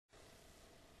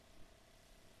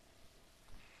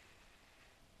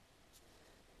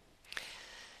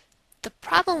The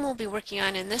problem we'll be working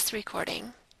on in this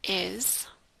recording is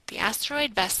the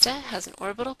asteroid Vesta has an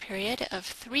orbital period of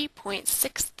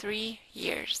 3.63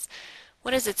 years.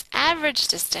 What is its average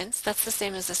distance? That's the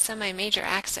same as the semi-major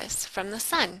axis from the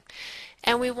Sun.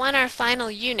 And we want our final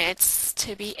units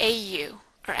to be AU,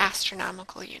 or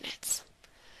astronomical units.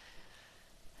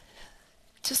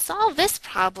 To solve this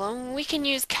problem, we can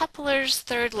use Kepler's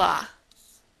third law.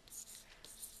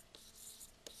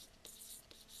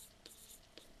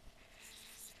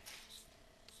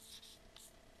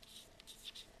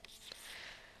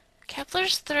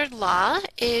 Kepler's third law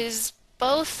is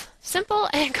both simple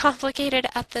and complicated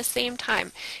at the same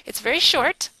time. It's very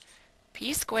short.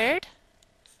 P squared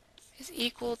is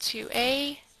equal to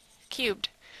A cubed.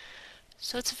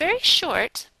 So it's very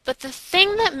short, but the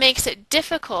thing that makes it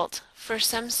difficult for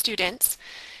some students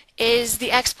is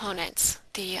the exponents,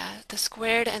 the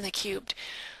squared and the cubed.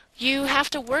 You have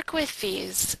to work with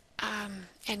these,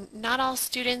 and not all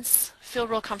students feel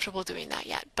real comfortable doing that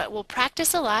yet, but we'll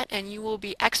practice a lot and you will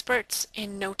be experts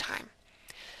in no time.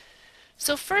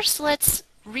 So first let's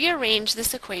rearrange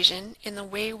this equation in the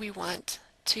way we want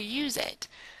to use it.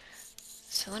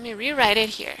 So let me rewrite it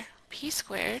here. P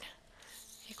squared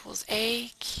equals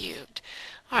A cubed.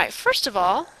 Alright, first of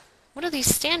all, what do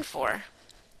these stand for?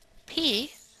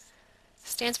 P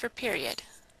stands for period.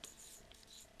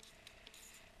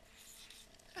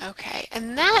 Okay,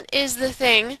 and that is the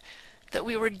thing that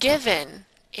we were given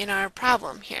in our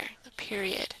problem here, the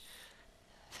period,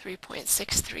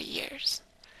 3.63 years.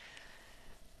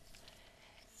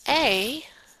 A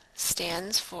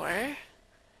stands for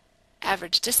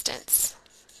average distance.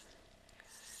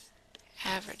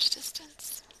 Average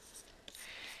distance.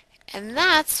 And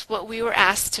that's what we were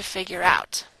asked to figure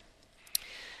out.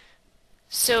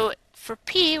 So for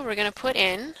P, we're going to put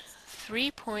in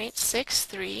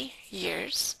 3.63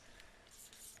 years.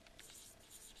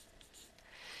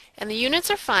 And the units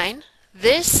are fine.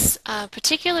 This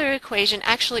particular equation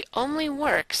actually only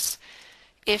works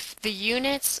if the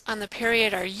units on the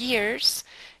period are years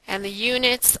and the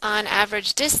units on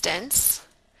average distance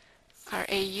are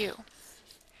AU.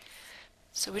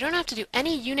 So we don't have to do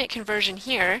any unit conversion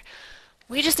here.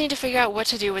 We just need to figure out what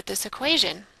to do with this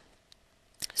equation.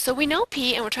 So we know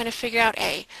P and we're trying to figure out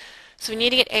A. So we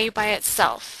need to get A by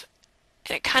itself.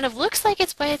 And it kind of looks like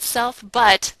it's by itself,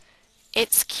 but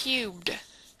it's cubed.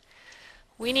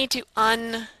 We need to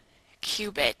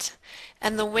uncube it.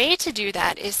 And the way to do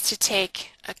that is to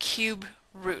take a cube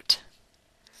root.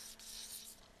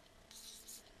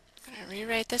 I'm going to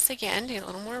rewrite this again to get a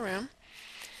little more room.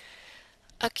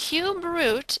 A cube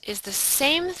root is the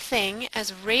same thing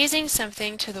as raising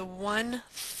something to the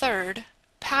 1/3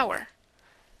 power.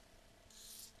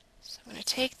 So I'm going to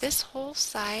take this whole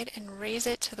side and raise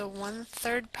it to the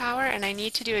 1/3 power, and I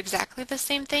need to do exactly the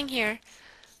same thing here,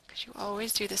 because you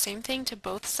always do the same thing to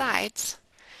both sides.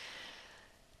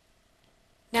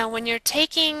 Now when you're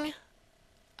taking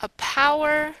a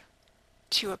power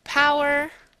to a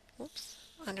power, oops,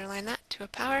 underline that, to a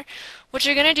power, what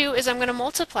you're going to do is I'm going to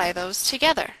multiply those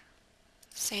together.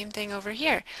 Same thing over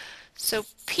here. So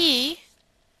P,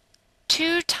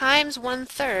 2 times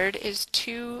 1/3 is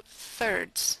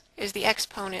 2/3, is the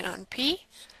exponent on P.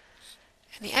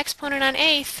 And the exponent on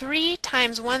A, 3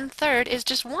 times 1/3 is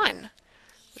just 1,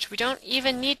 which we don't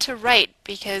even need to write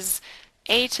because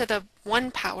A to the 1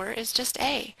 power is just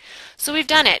A. So we've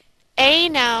done it. A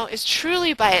now is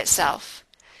truly by itself.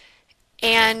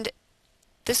 And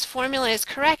this formula is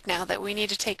correct now that we need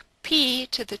to take P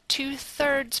to the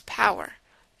 2/3 power,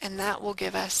 and that will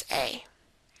give us A.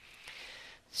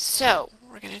 So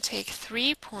we're going to take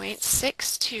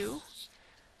 3.62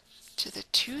 to the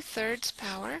 2/3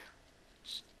 power.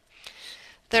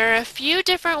 There are a few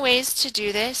different ways to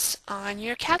do this on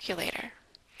your calculator.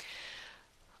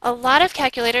 A lot of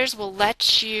calculators will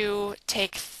let you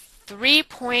take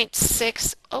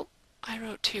 3.6, oh, I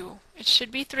wrote 2. It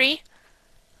should be 3.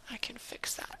 I can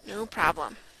fix that, no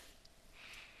problem.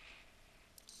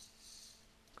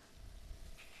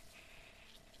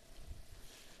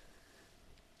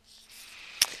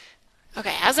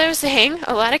 Okay, as I was saying,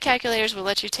 a lot of calculators will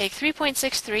let you take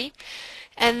 3.63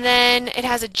 and then it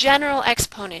has a general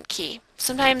exponent key.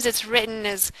 Sometimes it's written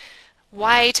as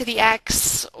y to the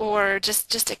x or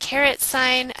just a caret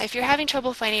sign. If you're having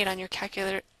trouble finding it on your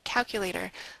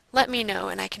calculator, let me know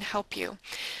and I can help you.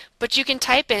 But you can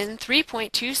type in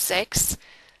 3.26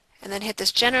 and then hit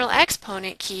this general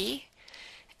exponent key,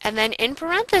 and then in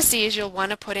parentheses you'll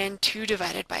want to put in 2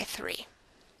 divided by 3.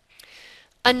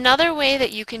 Another way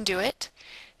that you can do it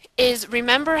is,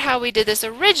 remember how we did this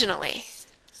originally.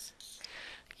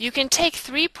 You can take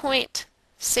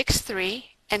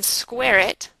 3.63 and square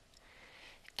it,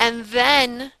 and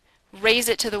then raise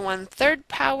it to the 1/3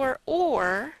 power,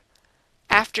 or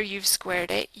after you've squared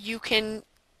it, you can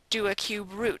do a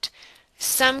cube root.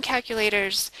 Some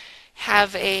calculators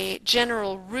have a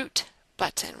general root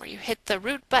button where you hit the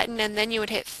root button and then you would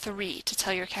hit 3 to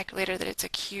tell your calculator that it's a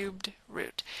cubed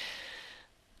root.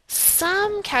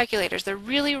 Some calculators, they're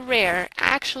really rare,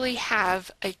 actually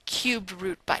have a cubed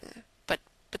root button, but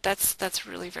that's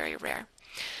really very rare.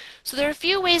 So there are a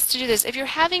few ways to do this. If you're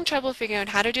having trouble figuring out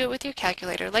how to do it with your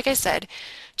calculator, like I said,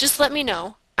 just let me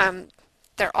know.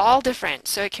 They're all different,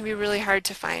 so it can be really hard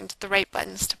to find the right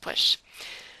buttons to push.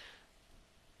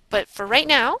 But for right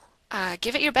now,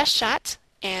 give it your best shot,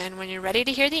 and when you're ready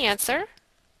to hear the answer,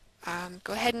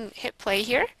 go ahead and hit play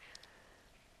here.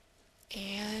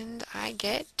 And I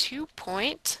get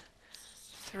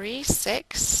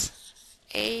 2.36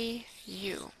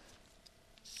 AU.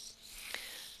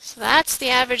 So that's the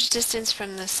average distance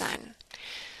from the Sun.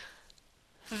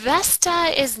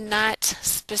 Vesta is not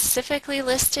specifically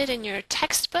listed in your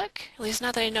textbook, at least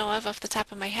not that I know of off the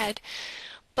top of my head,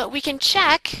 but we can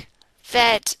check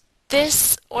that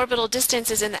this orbital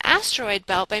distance is in the asteroid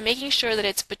belt by making sure that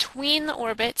it's between the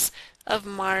orbits of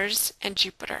Mars and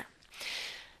Jupiter.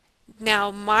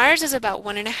 Now, Mars is about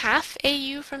 1.5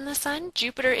 AU from the Sun.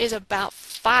 Jupiter is about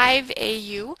 5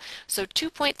 AU, so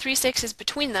 2.36 is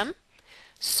between them.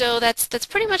 So that's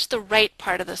pretty much the right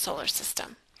part of the solar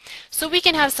system. So we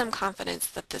can have some confidence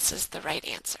that this is the right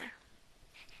answer.